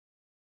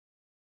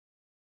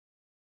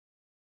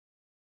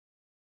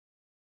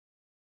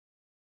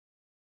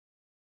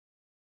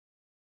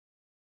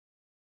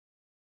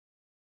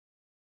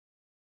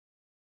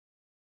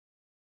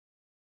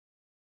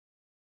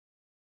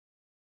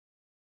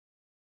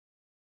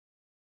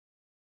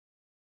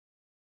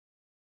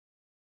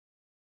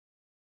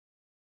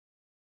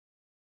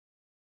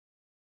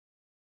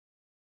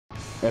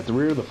At the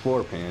rear of the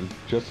floor pan,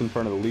 just in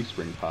front of the leaf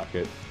spring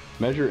pocket,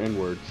 measure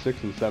inward 6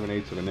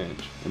 7/8 of an inch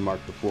and mark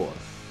the floor.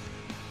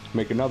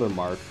 Make another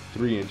mark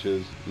 3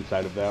 inches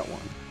inside of that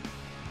one.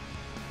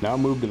 Now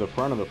move to the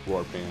front of the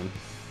floor pan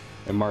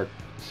and mark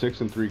 6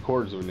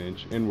 3/4 of an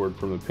inch inward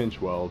from the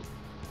pinch weld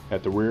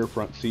at the rear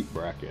front seat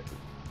bracket.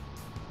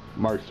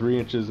 Mark 3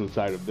 inches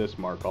inside of this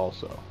mark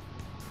also.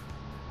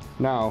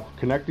 Now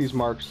connect these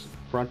marks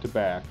front to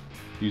back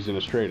using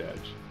a straight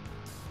edge.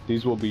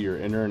 These will be your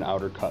inner and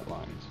outer cut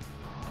lines.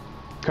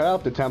 Cut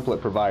out the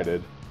template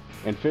provided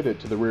and fit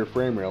it to the rear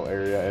frame rail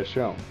area as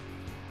shown.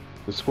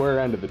 The square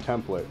end of the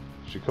template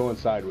should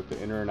coincide with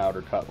the inner and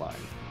outer cut line.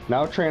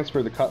 Now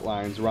transfer the cut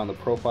lines around the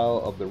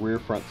profile of the rear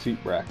front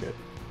seat bracket.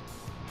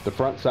 The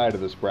front side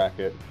of this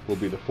bracket will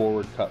be the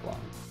forward cut line.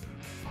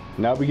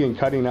 Now begin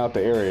cutting out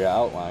the area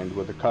outlined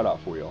with a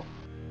cutoff wheel.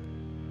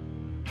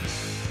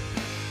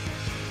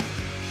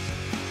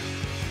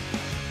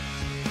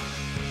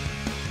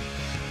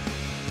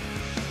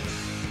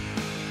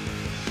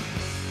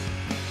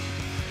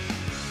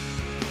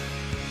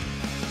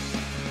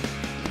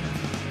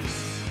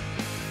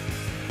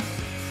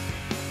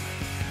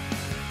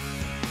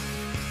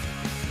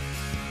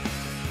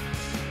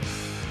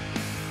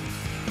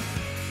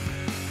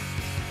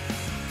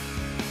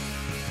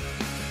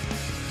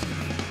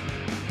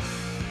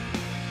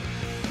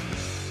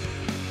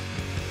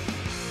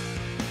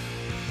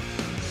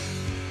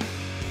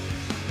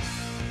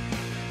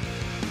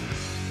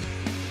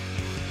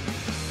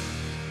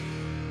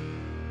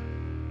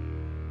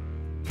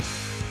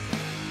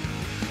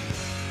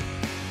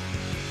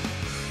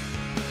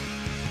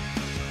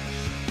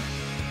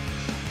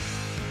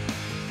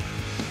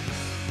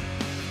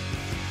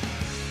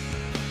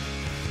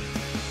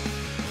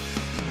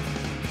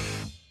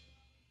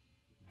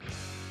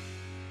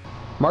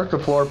 Mark the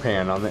floor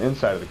pan on the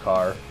inside of the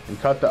car and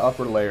cut the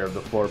upper layer of the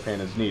floor pan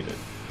as needed.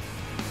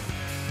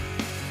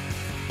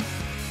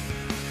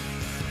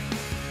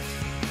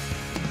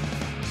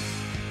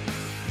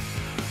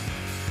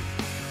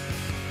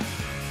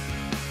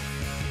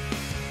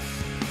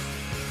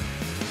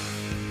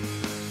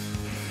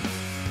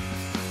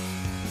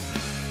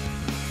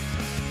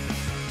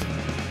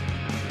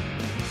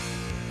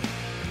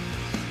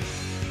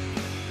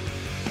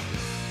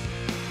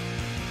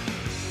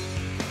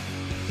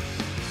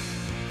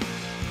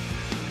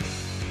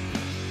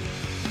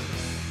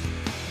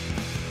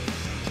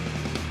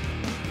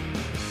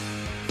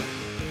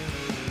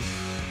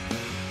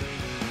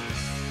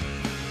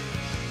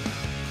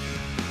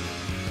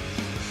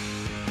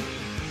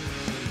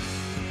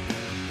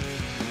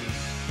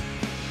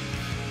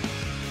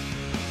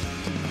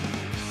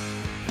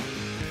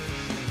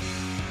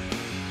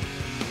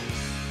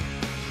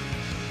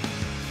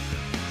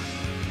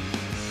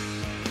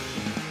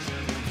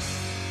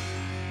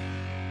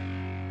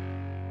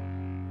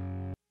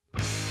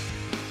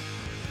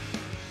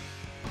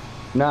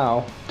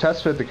 Now,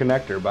 test fit the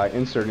connector by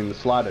inserting the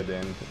slotted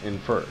end in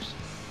first.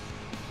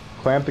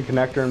 Clamp the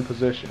connector in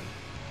position.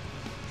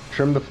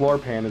 Trim the floor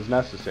pan as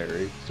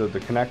necessary so that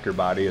the connector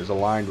body is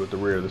aligned with the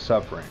rear of the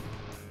subframe.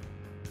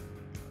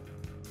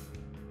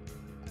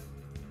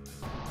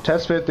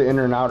 Test fit the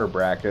inner and outer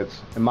brackets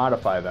and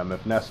modify them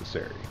if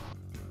necessary.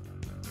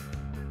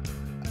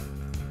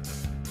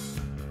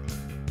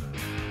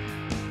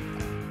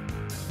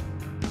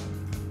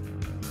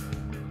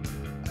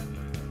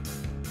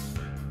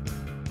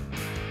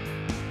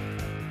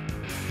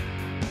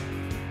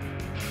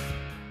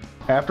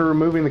 After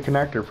removing the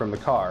connector from the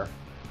car,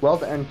 weld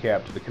the end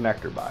cap to the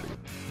connector body.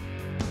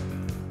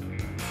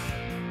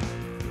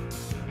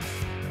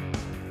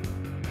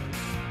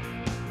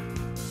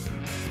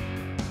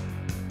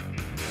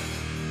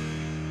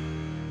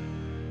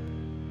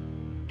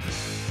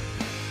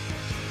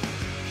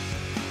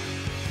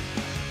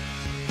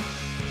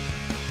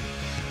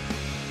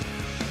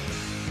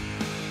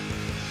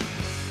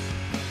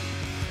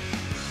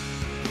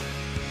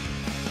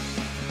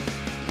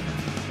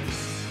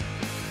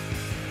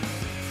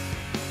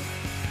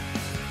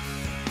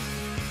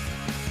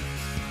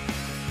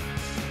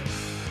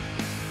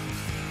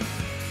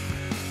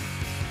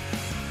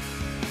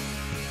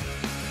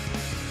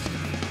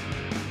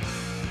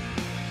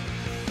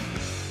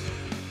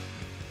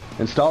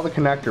 Install the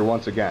connector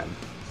once again.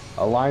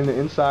 Align the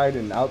inside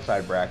and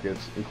outside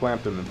brackets and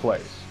clamp them in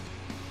place.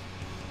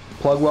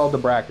 Plug weld the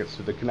brackets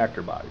to the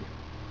connector body.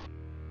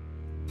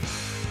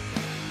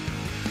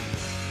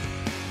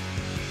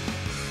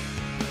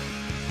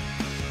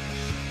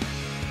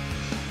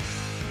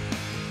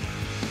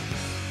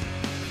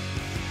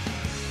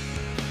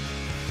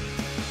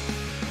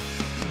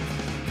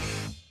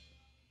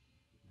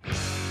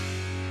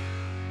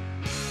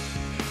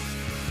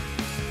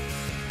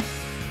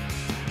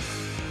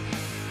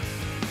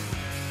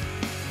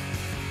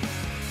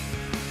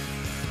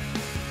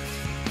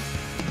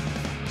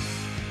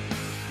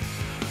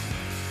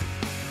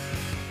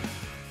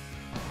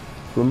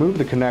 Remove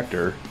the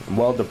connector and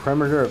weld the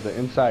perimeter of the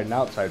inside and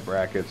outside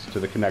brackets to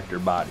the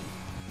connector body.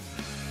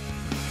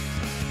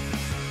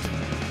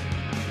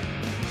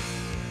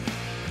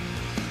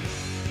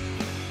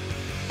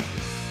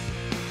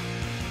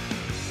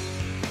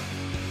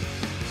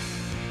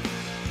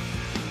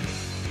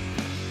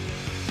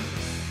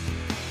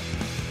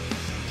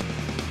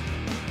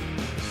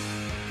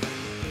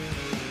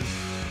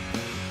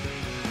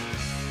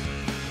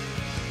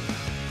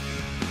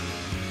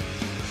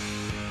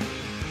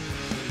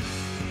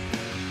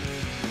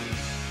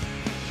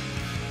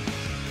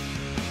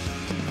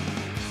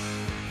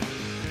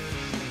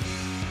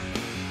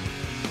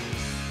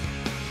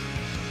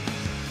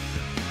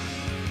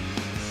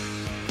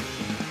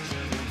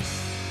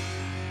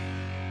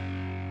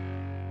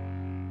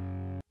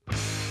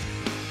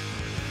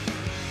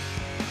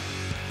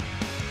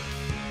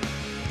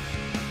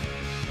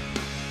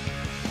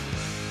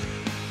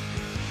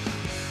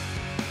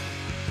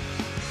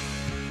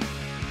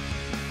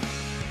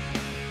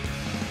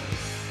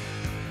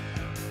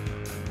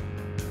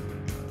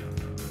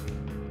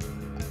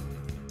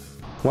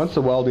 Once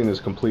the welding is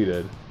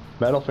completed,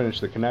 metal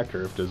finish the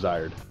connector if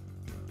desired.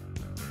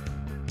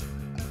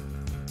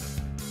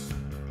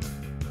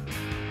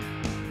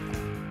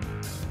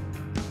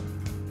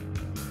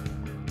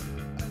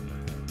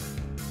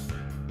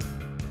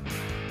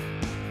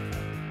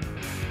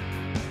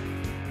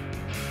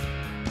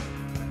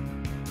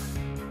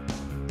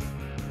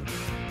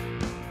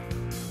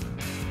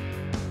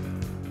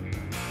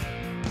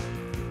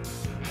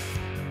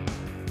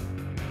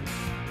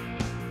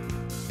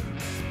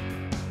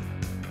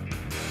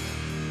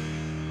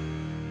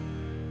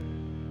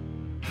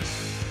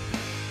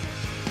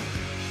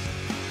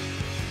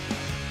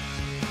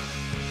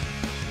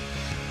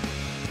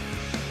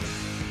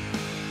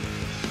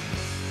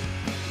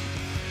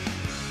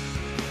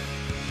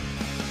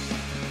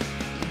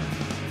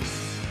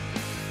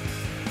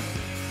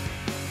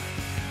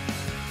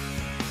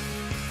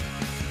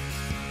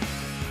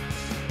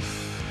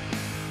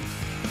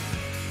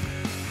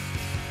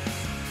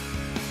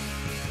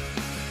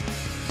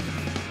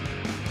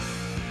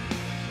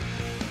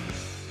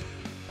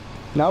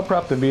 Now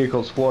prep the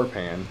vehicle's floor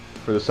pan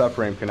for the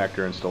subframe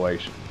connector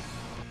installation.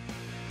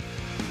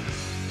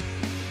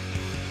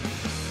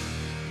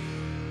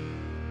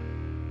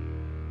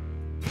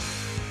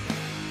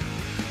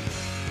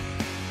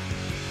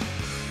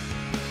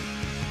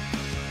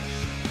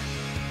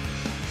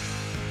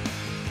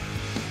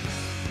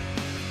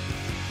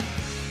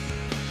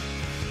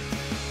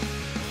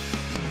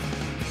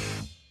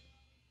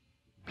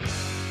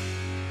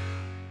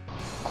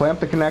 Clamp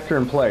the connector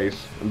in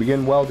place and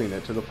begin welding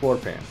it to the floor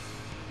pan.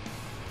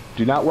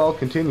 Do not weld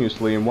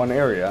continuously in one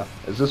area,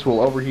 as this will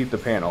overheat the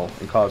panel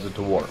and cause it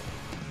to warp.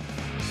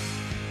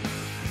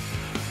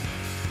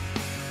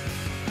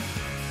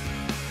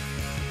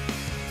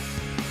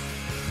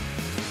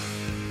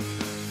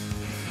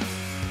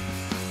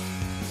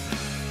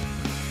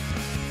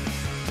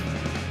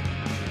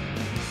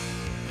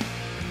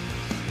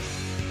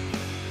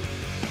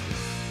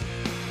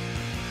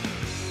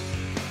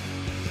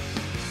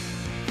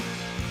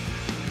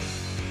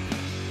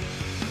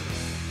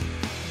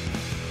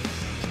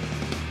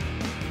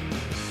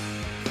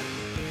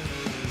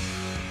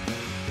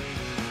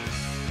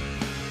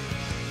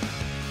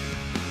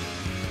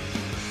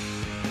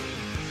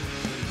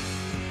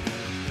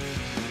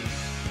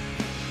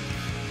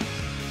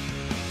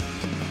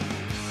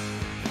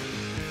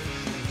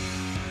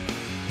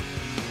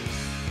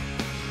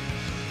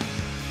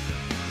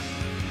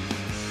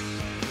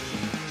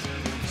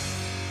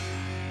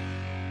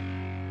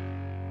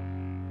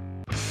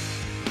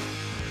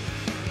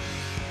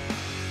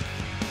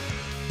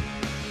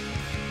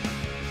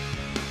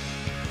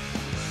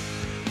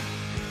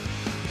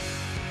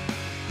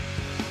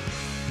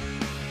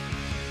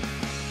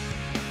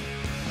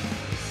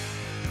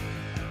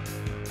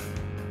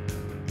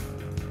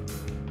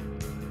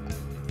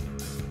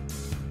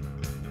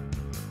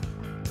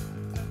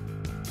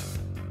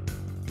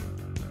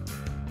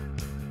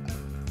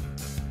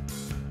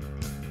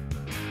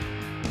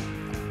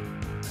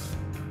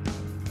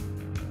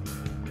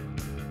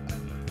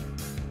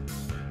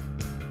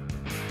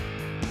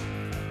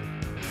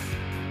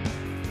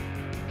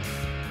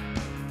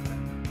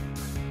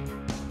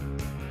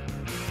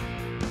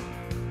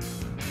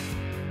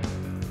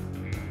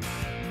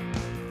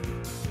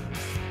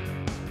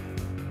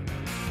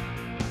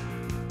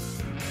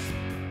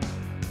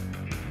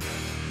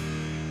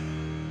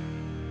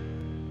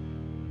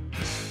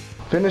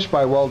 Finish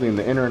by welding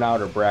the inner and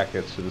outer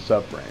brackets to the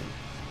subframe.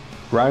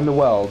 Grind the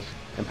welds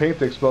and paint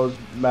the exposed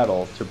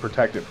metal to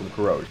protect it from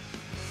corrosion.